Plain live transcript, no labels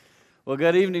Well,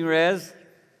 good evening, Rez.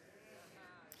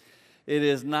 It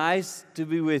is nice to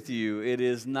be with you. It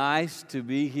is nice to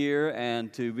be here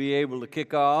and to be able to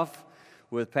kick off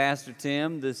with Pastor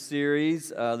Tim this series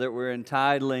that we're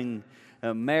entitling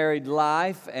Married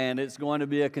Life, and it's going to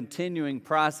be a continuing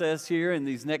process here in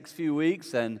these next few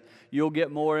weeks, and you'll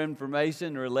get more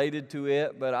information related to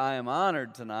it, but I am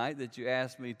honored tonight that you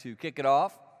asked me to kick it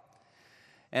off.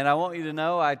 And I want you to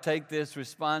know I take this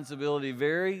responsibility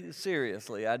very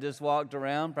seriously. I just walked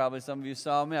around, probably some of you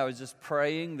saw me, I was just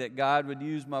praying that God would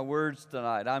use my words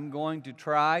tonight. I'm going to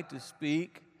try to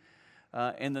speak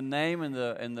in the name and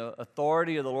the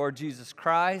authority of the Lord Jesus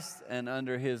Christ and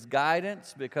under His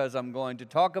guidance, because I'm going to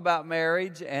talk about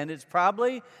marriage, and it's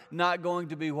probably not going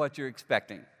to be what you're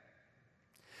expecting.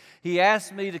 He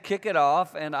asked me to kick it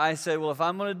off, and I said, well, if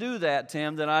I'm going to do that,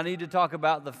 Tim, then I need to talk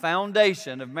about the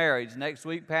foundation of marriage. Next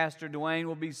week, Pastor Dwayne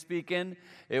will be speaking.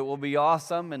 It will be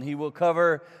awesome, and he will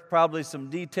cover probably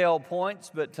some detailed points.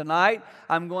 But tonight,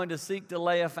 I'm going to seek to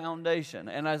lay a foundation.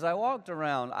 And as I walked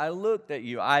around, I looked at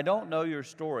you. I don't know your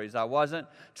stories. I wasn't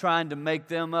trying to make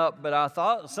them up, but I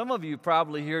thought some of you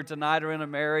probably here tonight are in a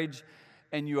marriage,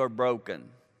 and you are broken.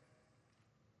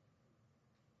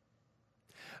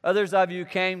 Others of you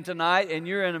came tonight and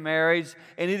you're in a marriage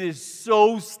and it is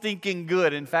so stinking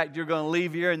good. In fact, you're going to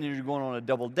leave here and then you're going on a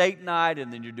double date night,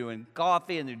 and then you're doing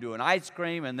coffee and you're doing ice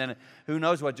cream, and then who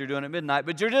knows what you're doing at midnight,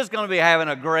 but you're just going to be having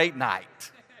a great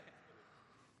night.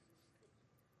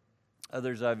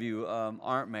 Others of you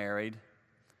aren't married.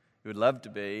 You would love to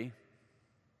be,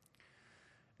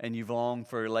 and you've longed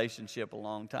for a relationship a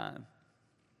long time.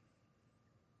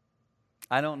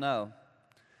 I don't know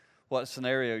what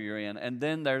scenario you're in. And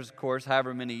then there's, of course,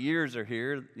 however many years are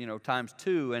here, times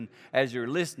 2. And as you're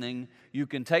listening, you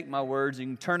can take my words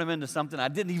and turn them into something I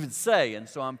didn't even say. And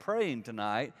so I'm praying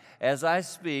tonight, as I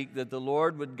speak, that the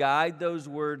Lord would guide those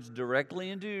words directly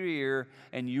into your ear,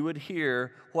 and you would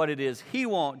hear what it is He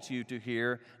wants you to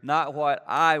hear, not what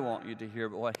I want you to hear,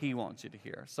 but what He wants you to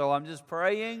hear. So I'm just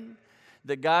praying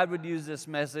that God would use this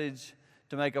message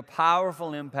to make a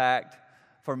powerful impact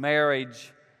for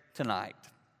marriage tonight.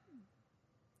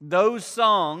 Those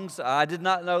songs, I did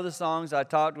not know the songs. I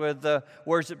talked with the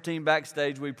worship team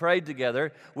backstage. We prayed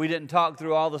together. We didn't talk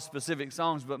through all the specific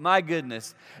songs, but my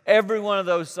goodness, every one of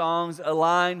those songs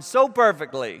aligned so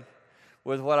perfectly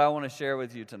with what I want to share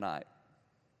with you tonight.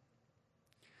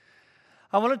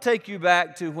 I want to take you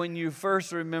back to when you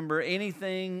first remember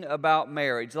anything about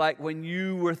marriage, like when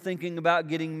you were thinking about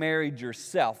getting married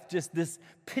yourself. Just this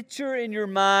picture in your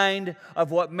mind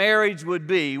of what marriage would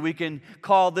be. We can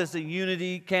call this a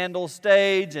unity candle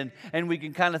stage, and we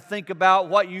can kind of think about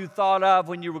what you thought of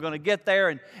when you were going to get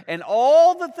there, and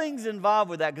all the things involved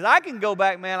with that. Because I can go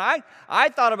back, man, I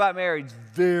thought about marriage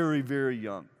very, very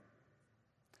young.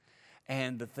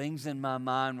 And the things in my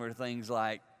mind were things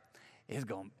like, it's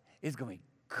going to be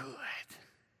good.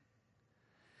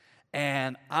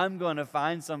 And I'm going to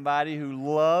find somebody who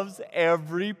loves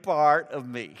every part of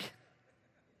me.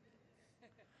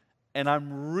 And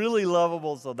I'm really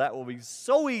lovable, so that will be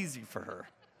so easy for her.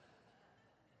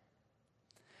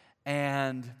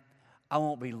 And I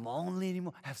won't be lonely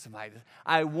anymore.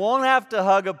 I won't have to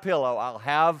hug a pillow. I'll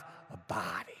have a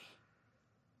body.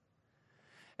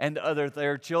 And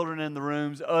there are children in the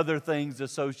rooms, other things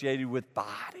associated with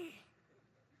body.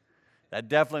 That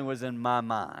definitely was in my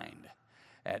mind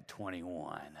at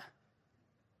 21.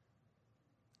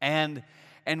 And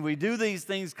we do these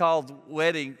things called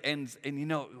wedding, and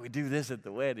we do this at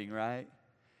the wedding, right?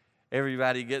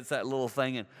 Everybody gets that little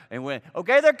thing, and when,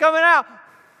 okay, they're coming out,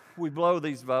 we blow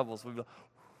these bubbles.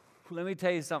 Let me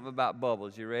tell you something about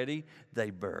bubbles. You ready? They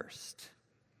burst.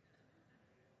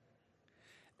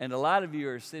 And a lot of you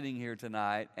are sitting here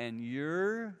tonight, and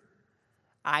your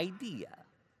idea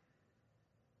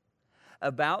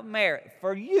about marriage,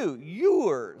 for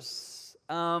yours,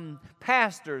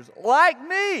 pastors like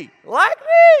me,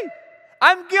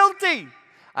 I'm guilty.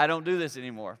 I don't do this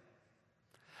anymore.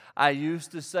 I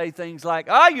used to say things like,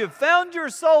 you've found your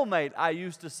soulmate. I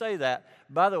used to say that.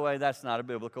 By the way, that's not a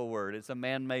biblical word. It's a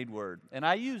man-made word, and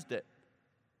I used it.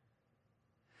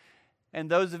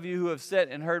 And those of you who have sat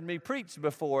and heard me preach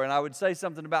before, and I would say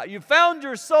something about, you found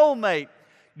your soulmate.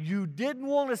 You didn't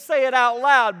want to say it out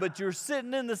loud, but you're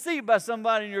sitting in the seat by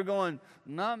somebody and you're going,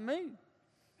 not me.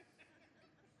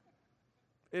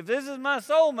 If this is my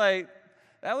soulmate,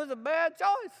 that was a bad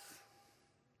choice.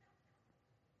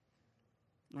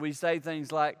 We say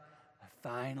things like, I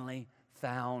finally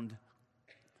found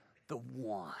the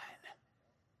one.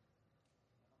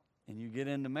 And you get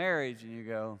into marriage and you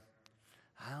go,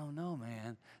 I don't know,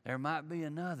 man. There might be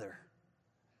another.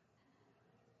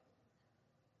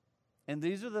 And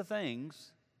these are the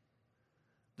things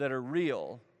that are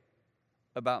real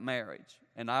about marriage.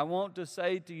 And I want to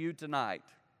say to you tonight,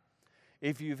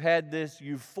 if you've had this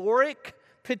euphoric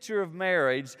picture of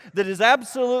marriage that is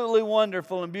absolutely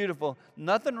wonderful and beautiful,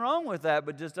 nothing wrong with that,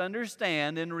 but just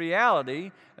understand in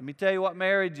reality, let me tell you what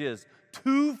marriage is.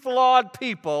 Two flawed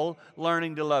people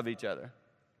learning to love each other.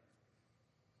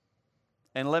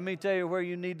 And let me tell you where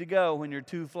you need to go when you're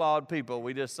two flawed people.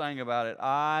 We just sang about it.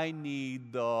 I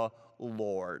need the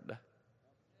Lord.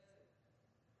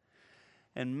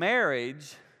 And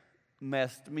marriage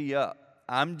messed me up.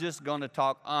 I'm just going to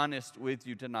talk honest with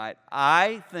you tonight.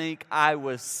 I think I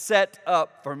was set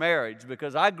up for marriage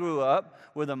because I grew up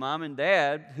with a mom and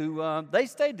dad who, they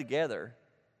stayed together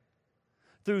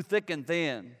through thick and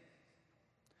thin,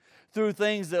 through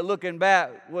things that looking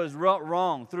back was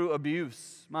wrong, through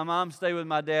abuse. My mom stayed with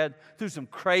my dad through some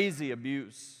crazy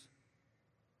abuse.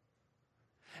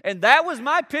 And that was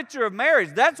my picture of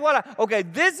marriage. That's what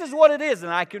this is what it is.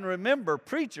 And I can remember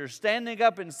preachers standing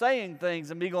up and saying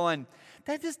things and me going,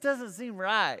 that just doesn't seem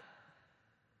right.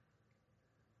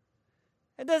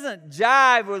 It doesn't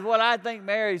jive with what I think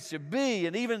marriage should be.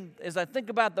 And even as I think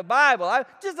about the Bible, I was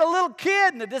just a little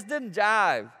kid and it just didn't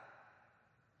jive.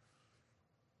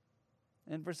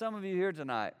 And for some of you here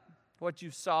tonight, what you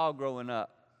saw growing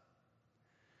up,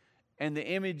 and the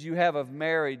image you have of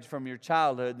marriage from your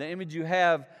childhood, the image you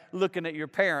have looking at your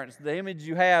parents, the image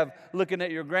you have looking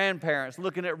at your grandparents,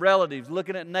 looking at relatives,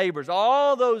 looking at neighbors,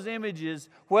 all those images,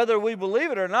 whether we believe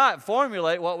it or not,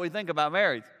 formulate what we think about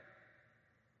marriage.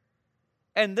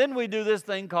 And then we do this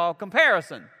thing called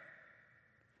comparison.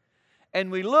 And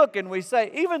we look and we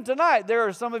say, even tonight, there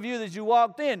are some of you that you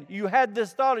walked in, you had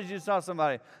this thought as you saw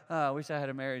somebody, oh, I wish I had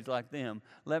a marriage like them.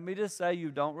 Let me just say, you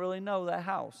don't really know that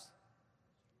house.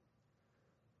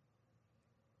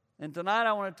 And tonight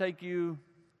I want to take you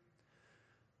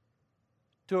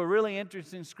to a really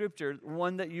interesting scripture,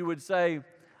 one that you would say,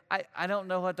 I don't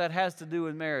know what that has to do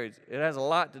with marriage. It has a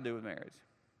lot to do with marriage.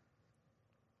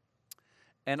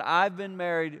 And I've been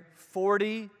married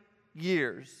 40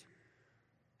 years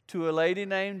to a lady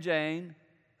named Jane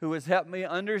who has helped me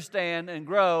understand and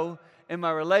grow in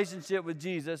my relationship with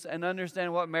Jesus and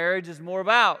understand what marriage is more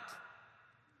about.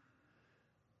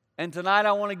 And tonight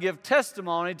I want to give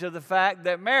testimony to the fact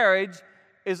that marriage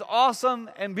is awesome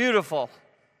and beautiful.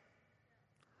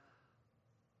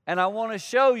 And I want to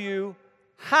show you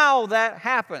how that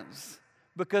happens,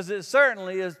 because it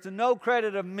certainly is to no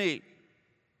credit of me.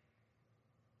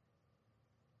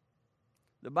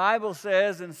 The Bible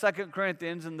says in 2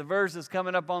 Corinthians, and the verse is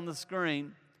coming up on the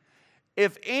screen,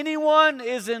 if anyone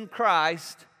is in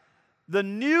Christ, the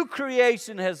new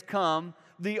creation has come,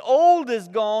 the old is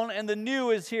gone, and the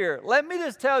new is here. Let me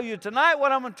just tell you, tonight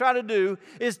what I'm going to try to do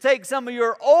is take some of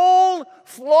your old,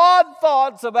 flawed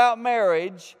thoughts about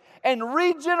marriage and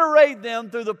regenerate them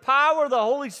through the power of the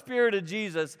Holy Spirit of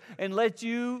Jesus and let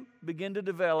you begin to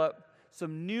develop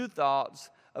some new thoughts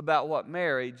about what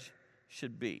marriage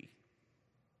should be.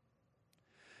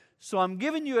 So I'm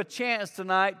giving you a chance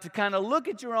tonight to kind of look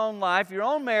at your own life, your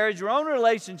own marriage, your own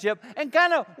relationship, and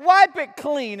kind of wipe it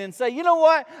clean and say, you know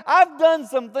what? I've done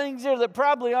some things here that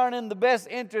probably aren't in the best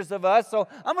interest of us, so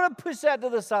I'm going to push that to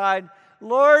the side.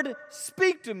 Lord,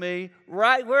 speak to me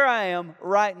right where I am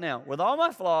right now, with all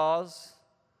my flaws,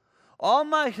 all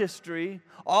my history,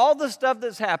 all the stuff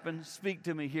that's happened. Speak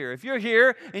to me here. If you're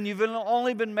here and you've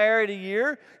only been married a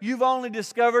year, you've only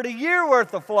discovered a year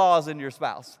worth of flaws in your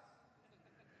spouse.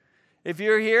 If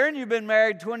you're here and you've been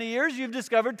married 20 years, you've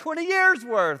discovered 20 years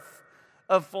worth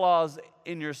of flaws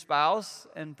in your spouse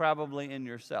and probably in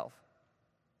yourself.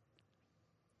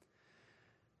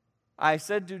 I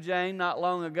said to Jane not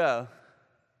long ago,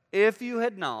 if you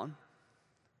had known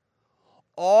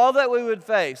all that we would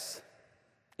face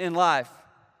in life,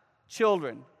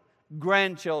 children,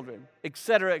 grandchildren,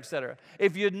 etc., etc.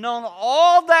 If you'd known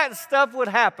all that stuff would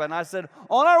happen, I said,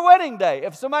 on our wedding day,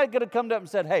 if somebody could have come up and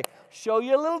said, hey, show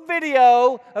you a little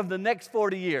video of the next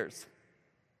 40 years.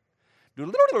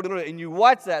 And you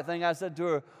watch that thing, I said to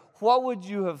her, what would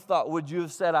you have thought? Would you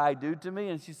have said, I do to me?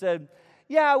 And she said,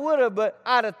 yeah, I would have, but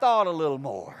I'd have thought a little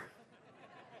more.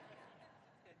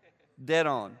 Dead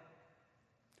on.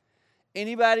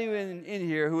 Anybody in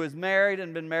here who is married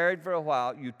and been married for a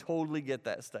while, you totally get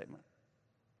that statement.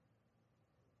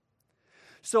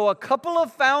 So a couple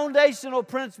of foundational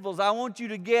principles I want you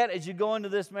to get as you go into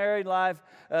this married life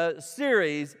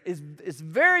series is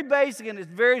very basic and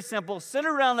it's very simple. Sit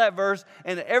around that verse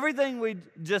and everything we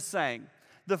just sang.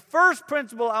 The first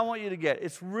principle I want you to get,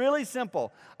 it's really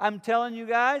simple. I'm telling you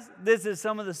guys, this is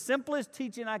some of the simplest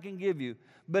teaching I can give you.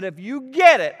 But if you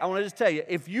get it, I want to just tell you,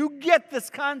 if you get this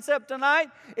concept tonight,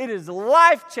 it is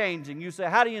life-changing. You say,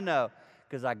 how do you know?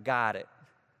 Because I got it.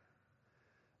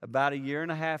 About a year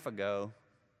and a half ago,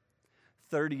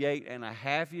 38 and a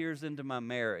half years into my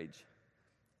marriage,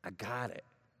 I got it.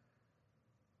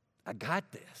 I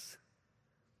got this.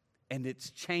 And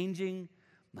it's changing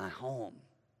my home.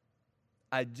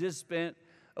 I just spent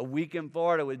a week in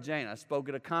Florida with Jane. I spoke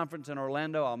at a conference in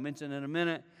Orlando. I'll mention in a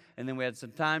minute. And then we had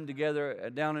some time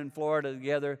together down in Florida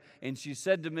together. And she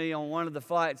said to me on one of the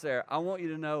flights there, I want you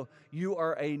to know you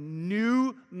are a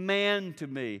new man to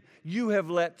me. You have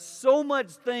let so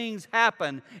much things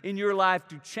happen in your life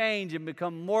to change and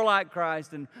become more like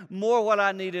Christ and more what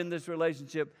I need in this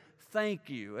relationship. Thank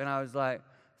you. And I was like,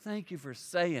 thank you for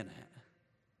saying it.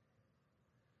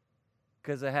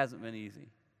 Because it hasn't been easy.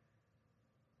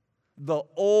 The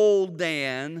old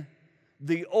Dan,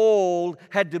 the old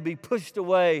had to be pushed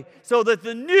away so that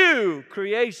the new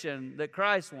creation that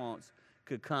Christ wants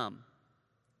could come.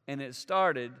 And it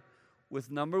started with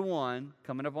number one,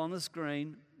 coming up on the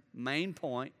screen, main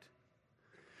point.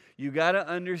 You got to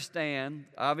understand,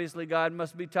 obviously God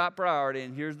must be top priority,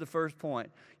 and here's the first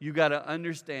point. You got to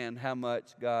understand how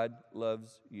much God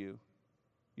loves you.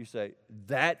 You say,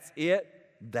 that's it?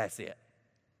 That's it.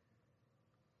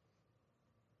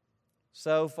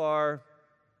 So far,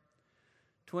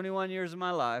 21 years of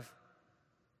my life,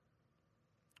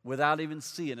 without even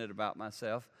seeing it about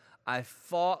myself, I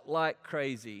fought like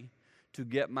crazy to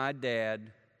get my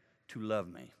dad to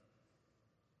love me.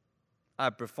 I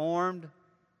performed.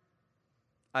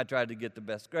 I tried to get the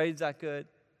best grades I could.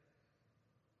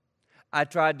 I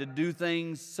tried to do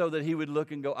things so that he would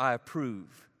look and go, I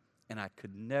approve. And I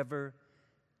could never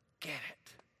get it.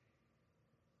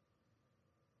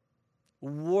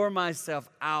 Wore myself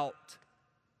out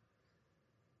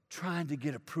trying to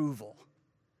get approval,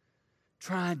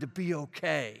 trying to be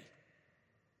okay,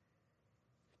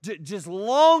 just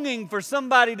longing for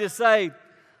somebody to say,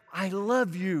 I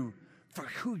love you for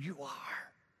who you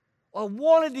are. I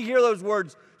wanted to hear those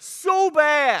words so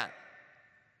bad.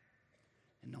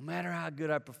 And no matter how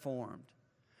good I performed,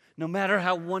 no matter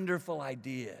how wonderful I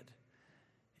did,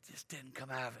 it just didn't come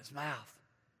out of his mouth.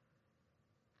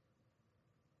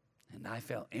 And I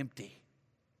felt empty.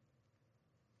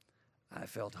 I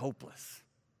felt hopeless.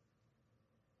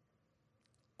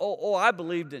 I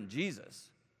believed in Jesus.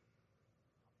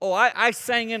 I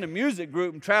sang in a music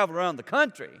group and traveled around the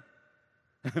country.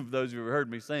 For those of you who have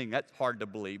heard me sing, that's hard to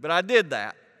believe, but I did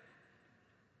that.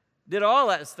 Did all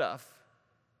that stuff.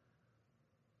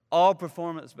 All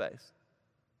performance-based.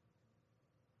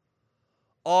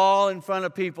 All in front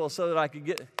of people so that I could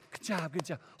get, good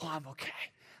job. Oh, I'm okay.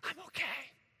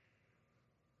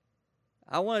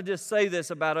 I want to just say this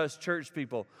about us church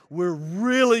people. We're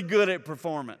really good at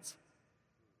performance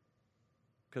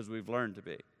because we've learned to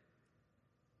be.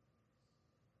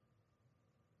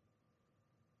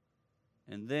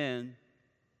 And then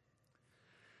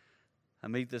I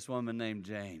meet this woman named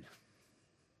Jane.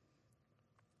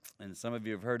 And some of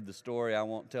you have heard the story. I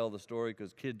won't tell the story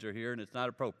because kids are here and it's not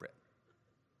appropriate.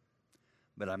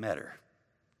 But I met her.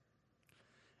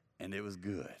 And it was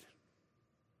good.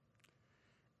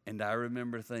 And I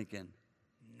remember thinking,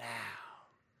 now,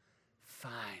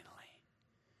 finally,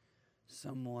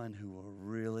 someone who will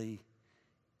really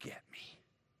get me.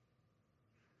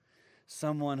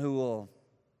 Someone who will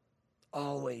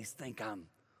always think I'm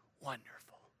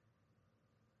wonderful.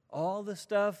 All the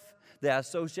stuff that I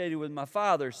associated with my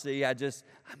father, see, I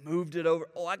moved it over.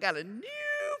 I got a new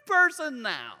person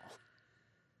now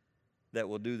that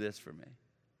will do this for me.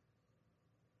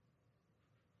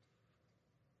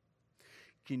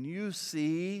 Can you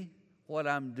see what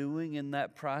I'm doing in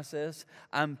that process?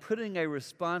 I'm putting a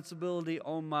responsibility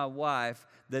on my wife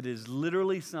that is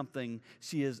literally something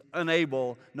she is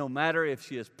unable, no matter if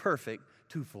she is perfect,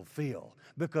 to fulfill.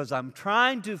 Because I'm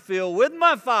trying to fill with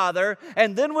my father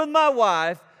and then with my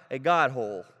wife a God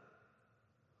hole.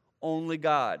 Only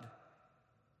God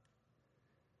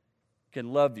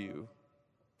can love you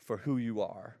for who you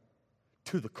are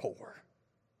to the core.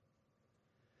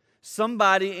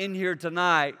 Somebody in here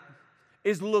tonight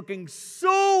is looking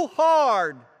so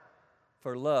hard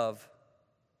for love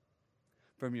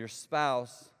from your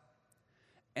spouse,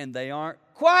 and they aren't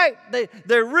quite.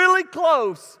 They're really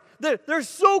close. They're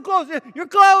so close. You're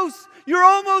close. You're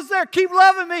almost there. Keep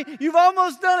loving me. You've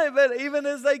almost done it. But even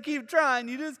as they keep trying,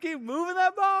 you just keep moving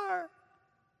that bar.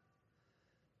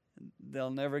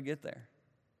 They'll never get there.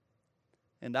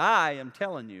 And I am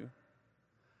telling you,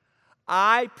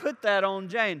 I put that on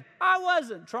Jane. I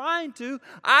wasn't trying to.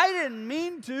 I didn't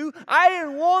mean to. I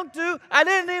didn't want to. I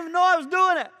didn't even know I was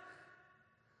doing it.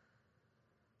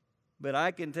 But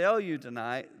I can tell you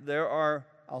tonight,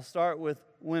 I'll start with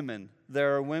women.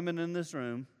 There are women in this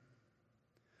room.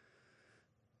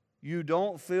 You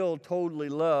don't feel totally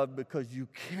loved because you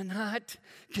cannot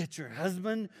get your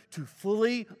husband to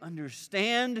fully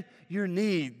understand your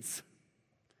needs.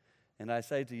 And I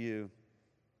say to you,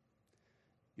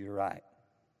 you're right.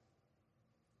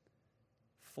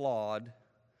 Flawed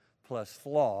plus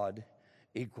flawed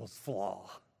equals flaw.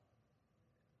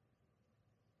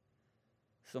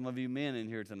 Some of you men in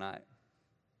here tonight,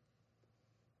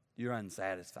 you're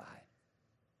unsatisfied.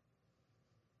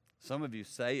 Some of you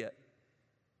say it.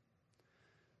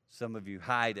 Some of you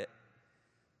hide it.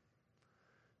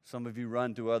 Some of you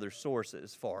run to other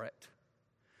sources for it.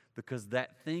 Because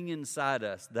that thing inside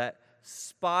us, that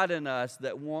spot in us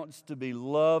that wants to be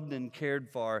loved and cared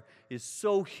for is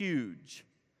so huge.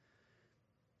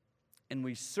 And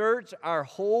we search our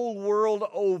whole world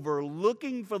over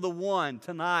looking for the one.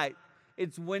 Tonight,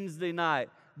 it's Wednesday night.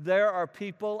 There are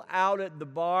people out at the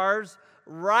bars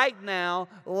right now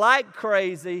like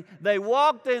crazy. They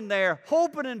walked in there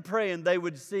hoping and praying they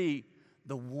would see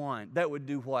the one that would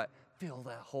do what? Fill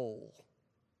that hole.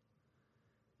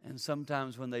 And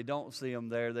sometimes when they don't see them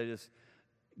there, they just,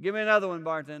 give me another one,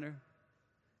 bartender,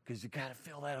 because you got to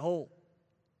fill that hole.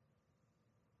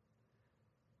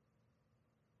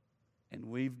 And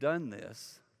we've done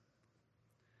this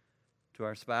to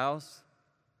our spouse,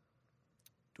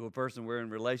 to a person we're in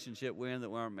relationship with that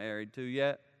we aren't married to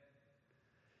yet.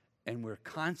 And we're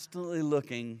constantly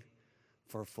looking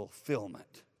for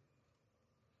fulfillment.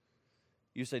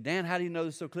 You say, Dan, how do you know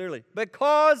this so clearly?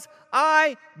 Because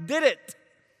I did it.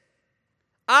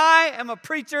 I am a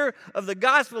preacher of the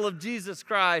gospel of Jesus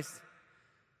Christ.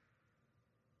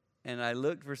 And I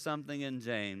looked for something in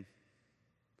Jane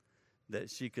that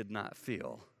she could not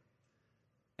feel.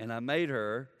 And I made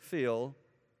her feel,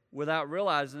 without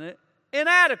realizing it,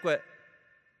 inadequate.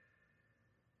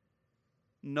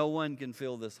 No one can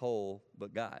fill this hole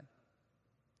but God.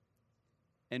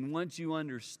 And once you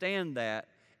understand that,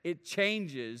 it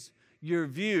changes your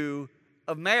view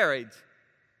of marriage.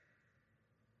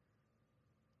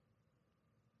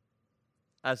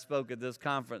 I spoke at this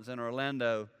conference in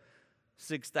Orlando.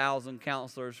 6,000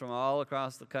 counselors from all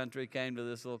across the country came to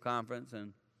this little conference,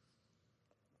 and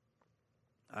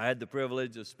I had the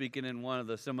privilege of speaking in one of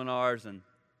the seminars, and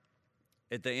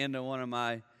at the end of one of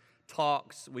my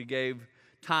talks, we gave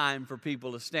time for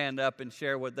people to stand up and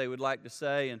share what they would like to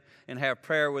say and have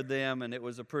prayer with them, and it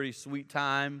was a pretty sweet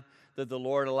time that the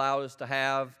Lord allowed us to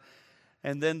have.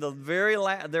 And then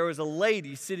there was a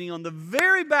lady sitting on the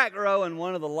very back row, and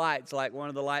one of the lights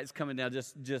coming down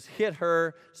just hit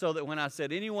her, so that when I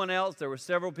said anyone else, there were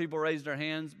several people raised their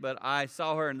hands, but I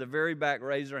saw her in the very back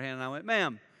raise her hand, and I went,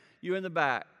 ma'am, you in the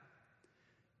back.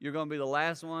 You're going to be the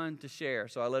last one to share.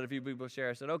 So I let a few people share.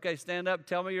 I said, okay, stand up,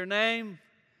 tell me your name,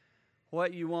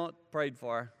 what you want prayed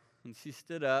for. And she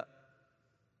stood up,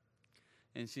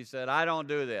 and she said, I don't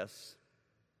do this.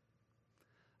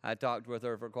 I talked with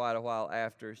her for quite a while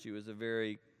after. She was a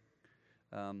very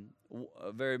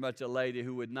much a lady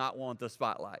who would not want the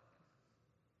spotlight.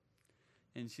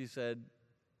 And she said,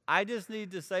 I just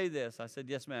need to say this. I said,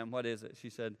 yes, ma'am, what is it?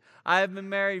 She said, I have been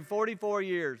married 44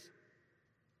 years.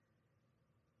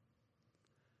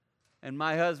 And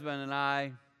my husband and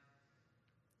I,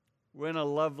 we're in a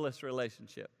loveless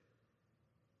relationship.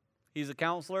 He's a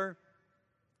counselor,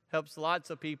 helps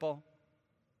lots of people,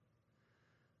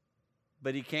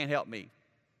 but he can't help me.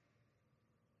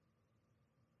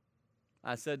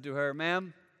 I said to her,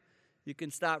 ma'am, you can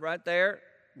stop right there.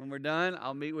 When we're done,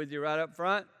 I'll meet with you right up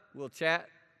front. We'll chat.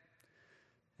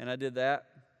 And I did that.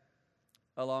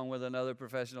 Along with another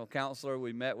professional counselor,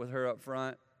 we met with her up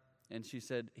front. And she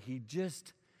said, he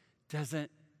just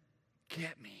doesn't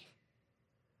get me.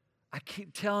 I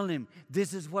keep telling him,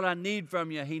 this is what I need from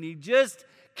you. He just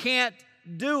can't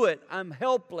do it. I'm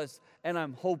helpless and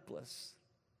I'm hopeless.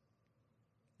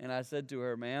 And I said to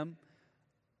her, ma'am,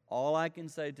 all I can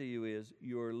say to you is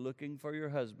you're looking for your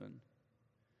husband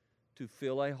to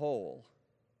fill a hole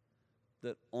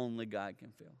that only God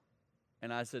can fill.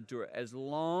 And I said to her, as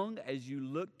long as you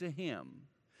look to him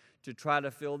to try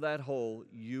to fill that hole,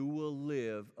 you will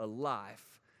live a life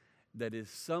that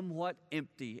is somewhat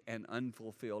empty and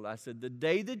unfulfilled. I said, the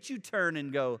day that you turn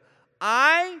and go,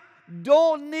 I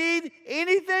don't need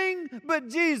anything but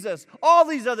Jesus. All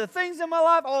these other things in my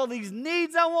life, all these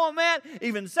needs I want met,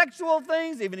 even sexual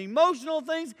things, even emotional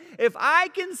things. If I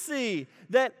can see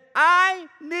that I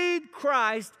need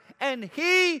Christ and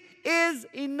He is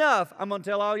enough, I'm going to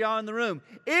tell all y'all in the room,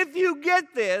 if you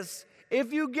get this,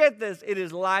 it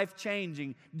is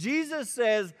life-changing. Jesus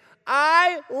says,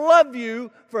 I love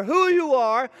you for who you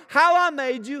are, how I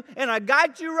made you, and I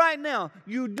got you right now.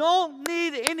 You don't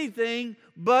need anything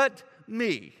but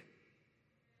me.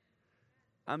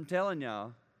 I'm telling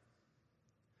y'all,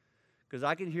 because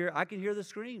I can hear the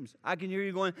screams. I can hear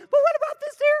you going, but what about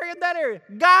this area and that area?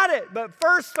 Got it. But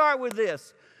first start with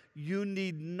this. You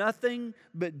need nothing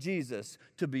but Jesus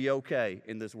to be okay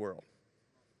in this world.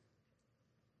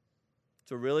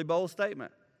 It's a really bold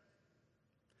statement.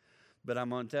 But I'm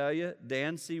going to tell you,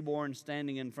 Dan Seaborn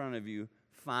standing in front of you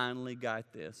finally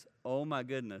got this. Oh my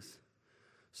goodness.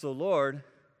 So Lord,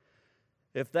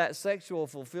 if that sexual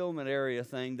fulfillment area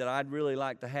thing that I'd really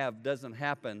like to have doesn't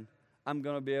happen, I'm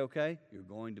going to be okay? You're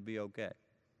going to be okay.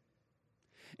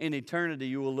 In eternity,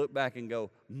 you will look back and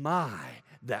go, my,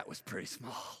 that was pretty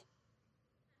small.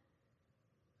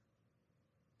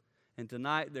 And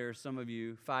tonight, there are some of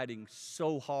you fighting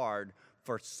so hard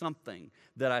for something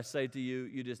that I say to you,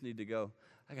 you just need to go,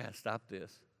 I got to stop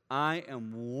this. I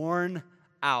am worn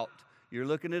out. You're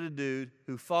looking at a dude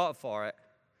who fought for it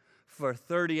for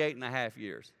 38 and a half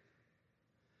years.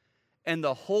 And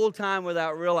the whole time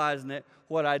without realizing it,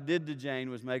 what I did to Jane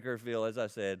was make her feel, as I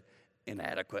said,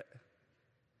 inadequate.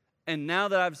 And now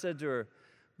that I've said to her,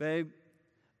 babe,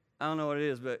 I don't know what it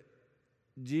is, but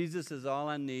Jesus is all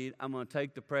I need. I'm going to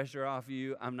take the pressure off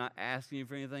you. I'm not asking you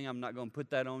for anything. I'm not going to put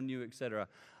that on you, etc.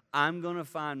 I'm going to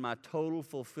find my total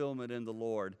fulfillment in the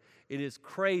Lord. It is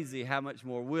crazy how much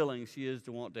more willing she is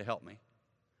to want to help me.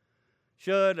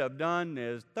 Should have done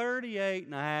this 38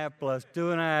 and a half plus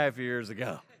 2.5 years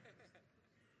ago.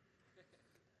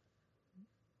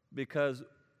 Because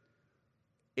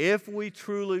if we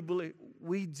truly believe,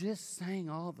 we just sang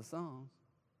all the songs.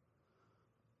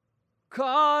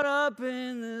 Caught up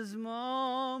in this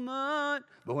moment.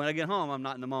 But when I get home, I'm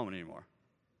not in the moment anymore.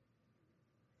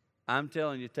 I'm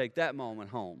telling you, take that moment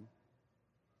home.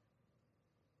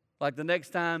 Like the next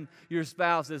time your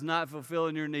spouse is not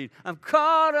fulfilling your need. I'm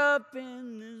caught up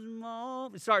in this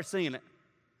moment. Start singing it.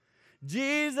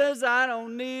 Jesus, I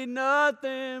don't need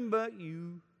nothing but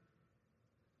you.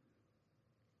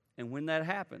 And when that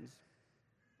happens,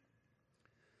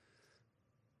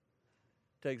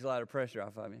 it takes a lot of pressure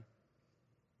off of you.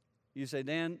 You say,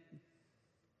 Dan,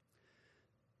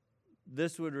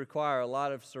 this would require a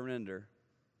lot of surrender.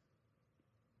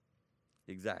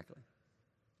 Exactly.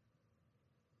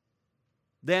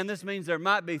 Dan, this means there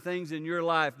might be things in your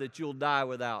life that you'll die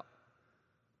without.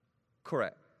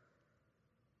 Correct.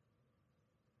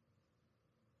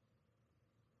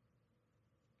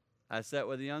 I sat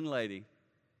with a young lady.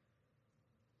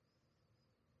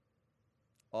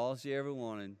 All she ever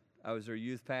wanted. I was her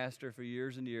youth pastor for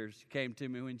years and years. She came to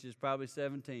me when she was probably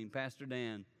 17. Pastor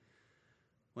Dan,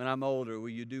 when I'm older, will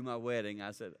you do my wedding?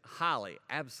 I said, Holly,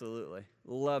 absolutely.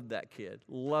 Loved that kid.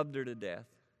 Loved her to death.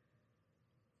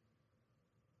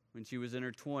 When she was in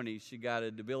her 20s, she got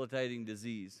a debilitating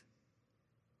disease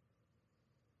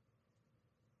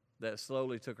that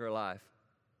slowly took her life.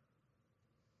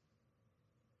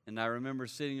 And I remember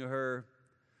sitting with her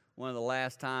one of the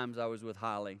last times I was with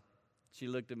Holly. She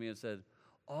looked at me and said,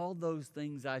 all those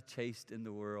things I chased in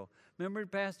the world. Remember,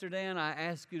 Pastor Dan, I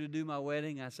asked you to do my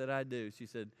wedding? I said, I do. She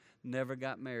said, never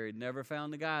got married, never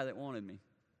found the guy that wanted me.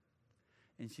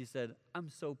 And she said, I'm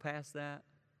so past that.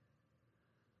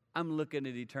 I'm looking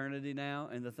at eternity now,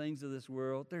 and the things of this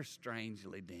world, they're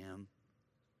strangely dim.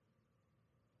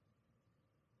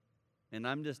 And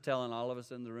I'm just telling all of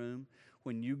us in the room,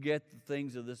 when you get the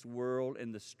things of this world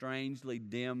in the strangely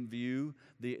dim view,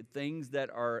 the things that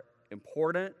are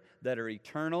important, that are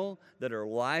eternal, that are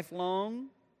lifelong,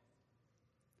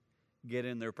 get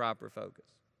in their proper focus.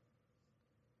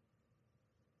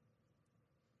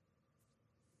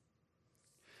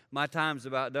 My time's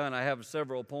about done. I have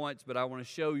several points, but I want to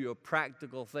show you a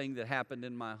practical thing that happened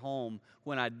in my home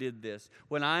when I did this.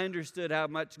 When I understood how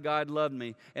much God loved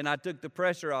me and I took the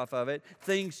pressure off of it,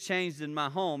 things changed in my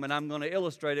home, and I'm going to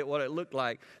illustrate it, what it looked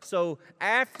like. So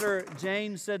after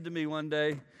Jane said to me one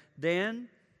day, Dan,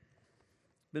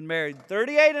 been married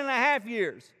 38 and a half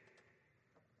years.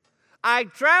 I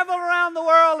travel around the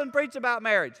world and preach about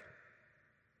marriage.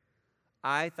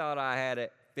 I thought I had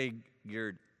it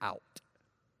figured out.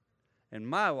 And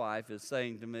my wife is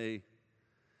saying to me,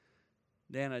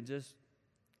 Dan, I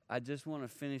just want to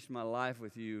finish my life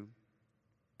with you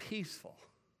peaceful.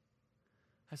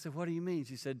 I said, what do you mean?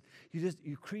 She said,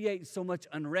 you create so much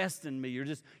unrest in me. You're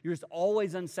just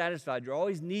always unsatisfied. You're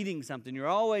always needing something. You're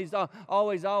always.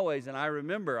 And I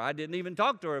remember, I didn't even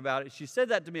talk to her about it. She said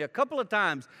that to me a couple of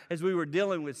times as we were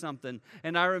dealing with something.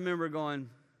 And I remember going,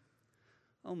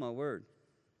 oh my word.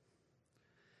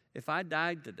 If I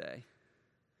died today,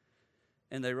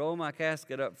 and they roll my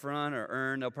casket up front or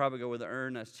urn, they'll probably go with the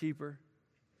urn, that's cheaper.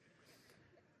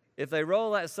 If they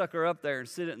roll that sucker up there and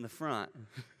sit it in the front,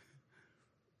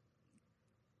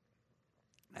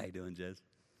 how you doing, Jez?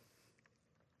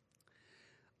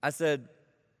 I said,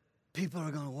 people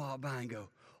are going to walk by and go,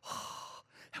 oh,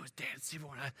 that was Dan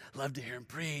Seaborn. I love to hear him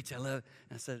preach. And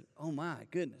I said, oh my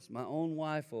goodness, my own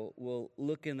wife will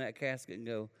look in that casket and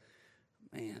go,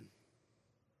 man,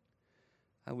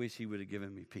 I wish he would have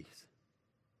given me peace.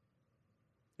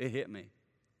 It hit me.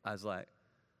 I was like,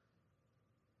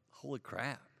 holy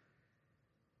crap.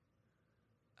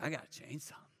 I got to change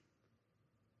something.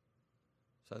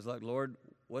 So I was like, Lord,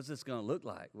 what's this going to look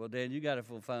like? Well, Dan, you got to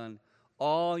find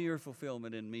all your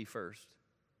fulfillment in me first,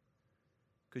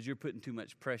 because you're putting too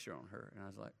much pressure on her. And I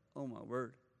was like, oh, my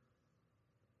word.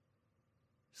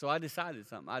 So I decided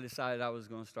something. I decided I was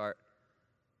going to start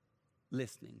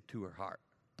listening to her heart.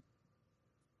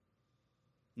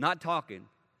 Not talking.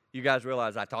 You guys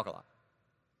realize I talk a lot.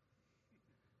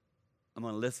 I'm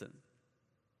going to listen.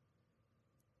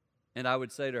 And I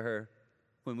would say to her,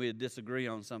 when we would disagree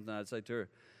on something, I'd say to her,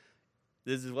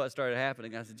 this is what started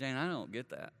happening. I said, Jane, I don't get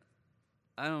that.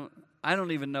 I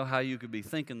don't even know how you could be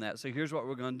thinking that. So here's what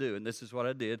we're going to do. And this is what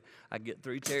I did. I'd get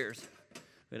 3 chairs.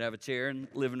 We'd have a chair in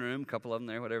the living room, a couple of them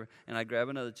there, whatever. And I'd grab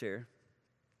another chair.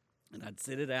 And I'd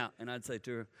sit it out. And I'd say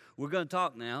to her, we're going to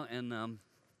talk now. And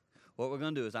what we're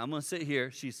going to do is I'm going to sit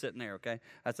here. She's sitting there, okay?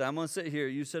 I said, I'm going to sit here.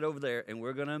 You sit over there. And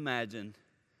we're going to imagine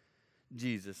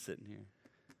Jesus sitting here.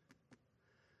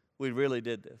 We really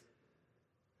did this.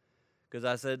 Because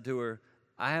I said to her,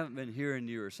 I haven't been hearing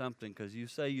you or something, because you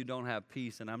say you don't have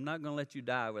peace, and I'm not going to let you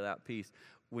die without peace.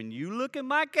 When you look in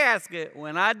my casket,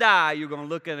 when I die, you're going to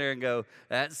look in there and go,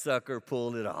 that sucker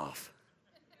pulled it off.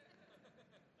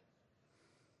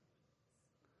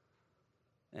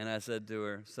 And I said to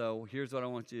her, so here's what I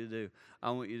want you to do.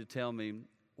 I want you to tell me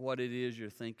what it is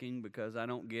you're thinking, because I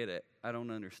don't get it. I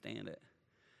don't understand it.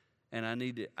 And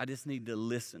I just need to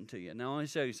listen to you. Now, I want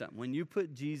to show you something. When you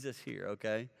put Jesus here,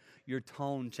 okay, your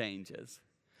tone changes.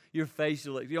 Your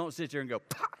facial, you don't sit there and go,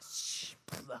 it's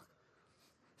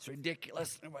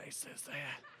ridiculous. Nobody says that.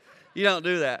 You don't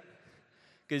do that.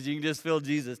 Because you can just feel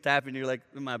Jesus tapping you like,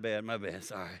 my bad,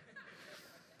 sorry.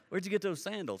 Where'd you get those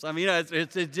sandals? I mean,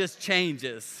 it just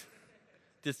changes.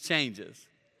 Just changes.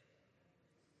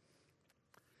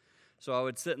 So I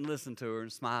would sit and listen to her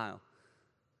and smile.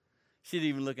 She'd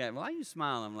even look at me, why are you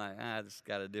smiling? I'm like, I just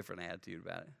got a different attitude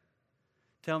about it.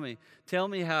 Tell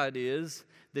me how it is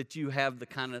that you have the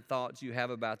kind of thoughts you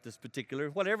have about this particular,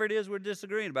 whatever it is we're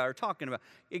disagreeing about or talking about.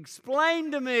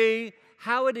 Explain to me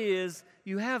how it is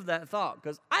you have that thought,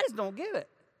 because I just don't get it.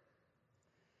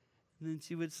 And then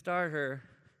she would start her,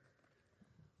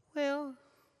 well,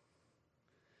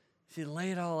 she'd lay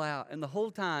it all out. And the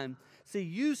whole time,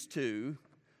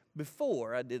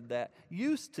 before I did that,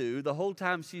 the whole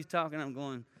time she's talking, I'm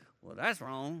going, well, that's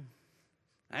wrong.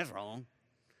 That's wrong.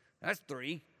 That's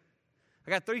 3. I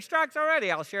got 3 strikes already.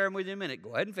 I'll share them with you in a minute.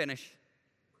 Go ahead and finish.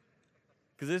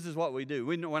 Because this is what we do.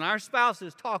 When our spouse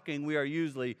is talking, we are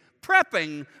usually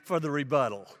prepping for the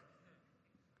rebuttal.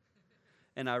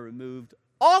 And I removed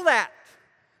all that.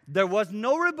 There was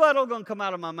no rebuttal going to come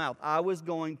out of my mouth. I was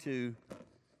going to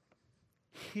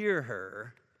hear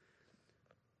her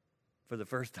for the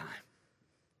first time.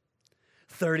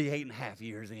 38 and a half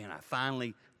years in, I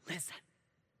finally listened.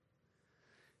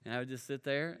 And I would just sit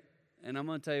there, and I'm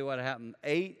going to tell you what happened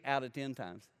 8 out of 10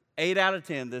 times. 8 out of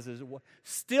 10, this is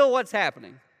still what's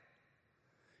happening.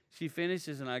 She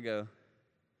finishes, and I go,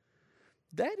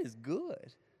 that is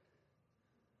good.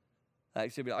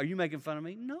 Like, she'll be like, are you making fun of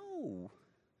me? No,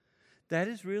 that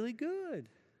is really good.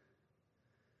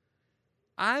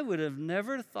 I would have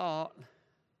never thought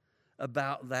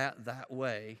about that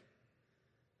way.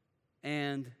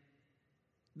 And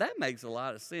that makes a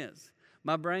lot of sense.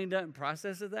 My brain doesn't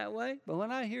process it that way, but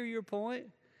when I hear your point,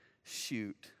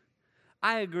 shoot,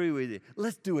 I agree with you.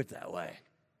 Let's do it that way.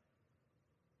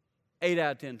 8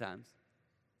 out of 10 times.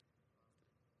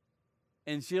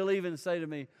 And she'll even say to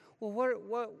me, well,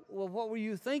 what were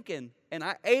you thinking? And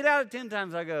 8 out of 10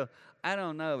 times I go, I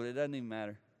don't know, but it doesn't even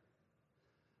matter.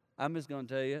 I'm just going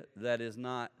to tell you, that is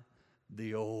not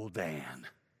the old Dan.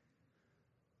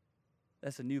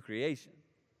 That's a new creation.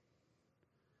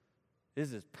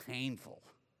 This is painful,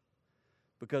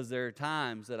 because there are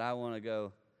times that I want to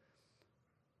go,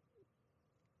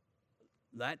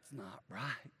 that's not right.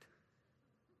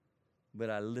 But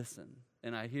I listen,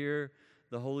 and I hear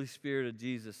the Holy Spirit of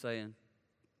Jesus saying,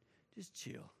 just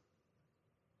chill.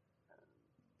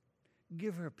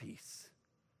 Give her peace.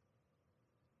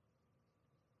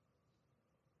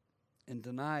 And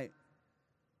tonight,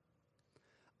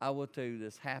 I will tell you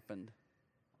this happened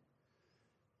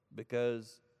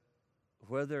because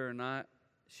whether or not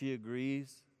she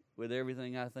agrees with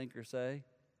everything I think or say,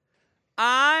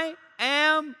 I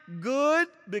am good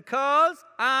because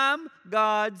I'm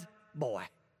God's boy.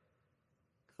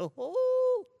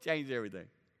 Oh, changed everything.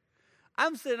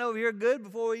 I'm sitting over here good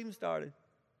before we even started.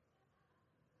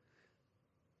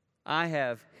 I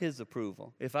have his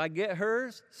approval. If I get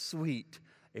hers, sweet.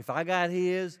 If I got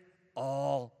his,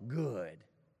 all good.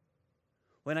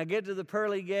 When I get to the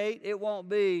pearly gate, it won't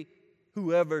be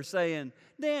whoever saying,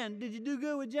 Dan, did you do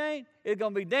good with Jane? It's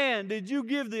going to be, Dan, did you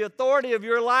give the authority of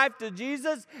your life to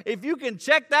Jesus? If you can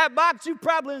check that box, you're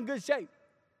probably in good shape.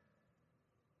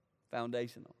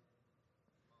 Foundational.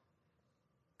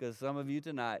 Because some of you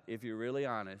tonight, if you're really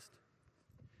honest,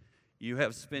 you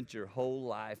have spent your whole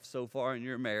life so far in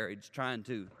your marriage trying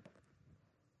to.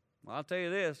 Well, I'll tell you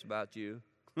this about you.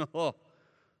 I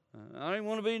don't even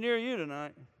want to be near you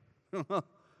tonight.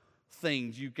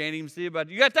 Things you can't even see about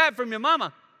you. You got that from your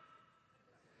mama.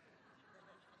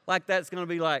 Like that's going to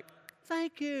be like,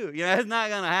 thank you. You know, it's not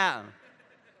going to happen.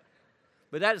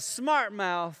 But that smart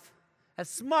mouth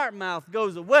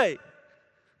goes away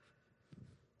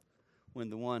when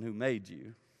the one who made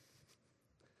you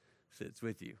sits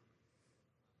with you.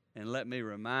 And let me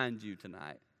remind you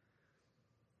tonight,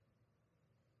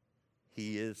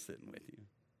 he is sitting with you.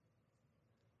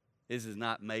 This is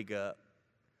not makeup.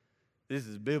 This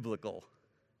is biblical.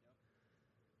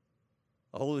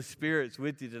 The Holy Spirit's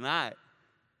with you tonight.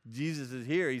 Jesus is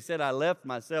here. He said, I left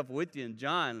myself with you. And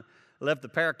John left the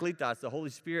Parakletos, the Holy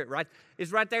Spirit, right.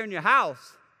 It's right there in your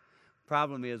house.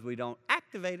 Problem is we don't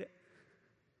activate it.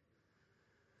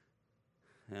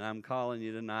 And I'm calling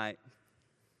you tonight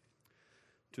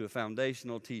to a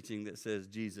foundational teaching that says,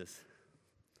 Jesus,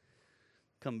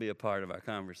 come be a part of our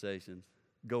conversations.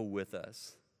 Go with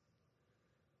us.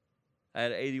 I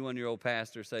had an 81-year-old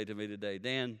pastor say to me today,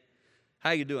 Dan, how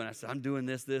you doing? I said, I'm doing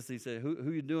this. He said,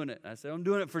 who you doing it? I said, I'm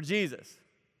doing it for Jesus.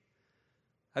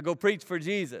 I go preach for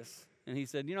Jesus. And he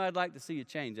said, I'd like to see you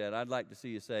change that. I'd like to see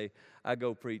you say, I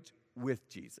go preach with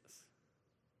Jesus.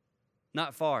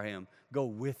 Not for him, go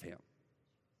with him.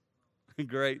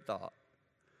 Great thought.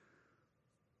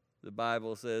 The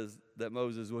Bible says that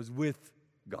Moses was with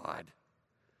God.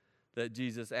 That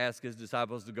Jesus asked his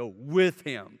disciples to go with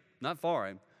him, not for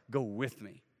him. Go with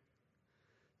me.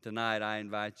 Tonight, I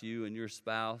invite you and your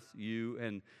spouse, you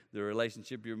and the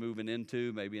relationship you're moving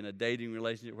into, maybe in a dating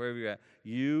relationship, wherever you're at,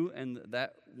 you and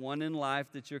that one in life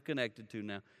that you're connected to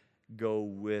now, go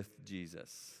with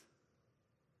Jesus.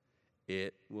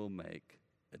 It will make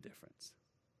a difference.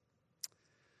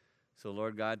 So,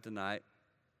 Lord God, tonight,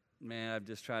 man, I've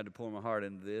just tried to pour my heart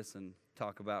into this and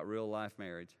talk about real life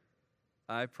marriage.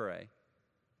 I pray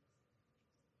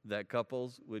that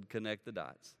couples would connect the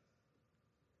dots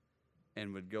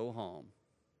and would go home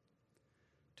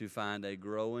to find a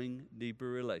growing, deeper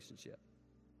relationship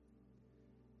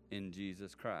in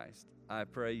Jesus Christ. I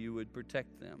pray you would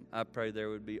protect them. I pray there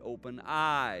would be open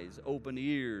eyes, open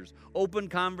ears, open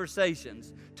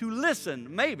conversations to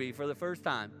listen, maybe for the first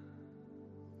time,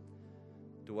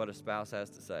 to what a spouse has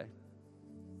to say.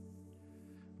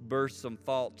 Burst some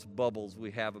false bubbles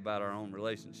we have about our own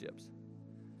relationships,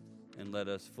 and let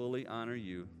us fully honor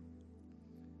you.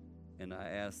 And I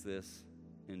ask this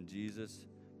in Jesus'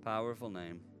 powerful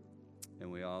name.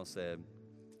 And we all said,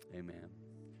 amen.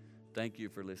 Thank you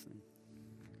for listening.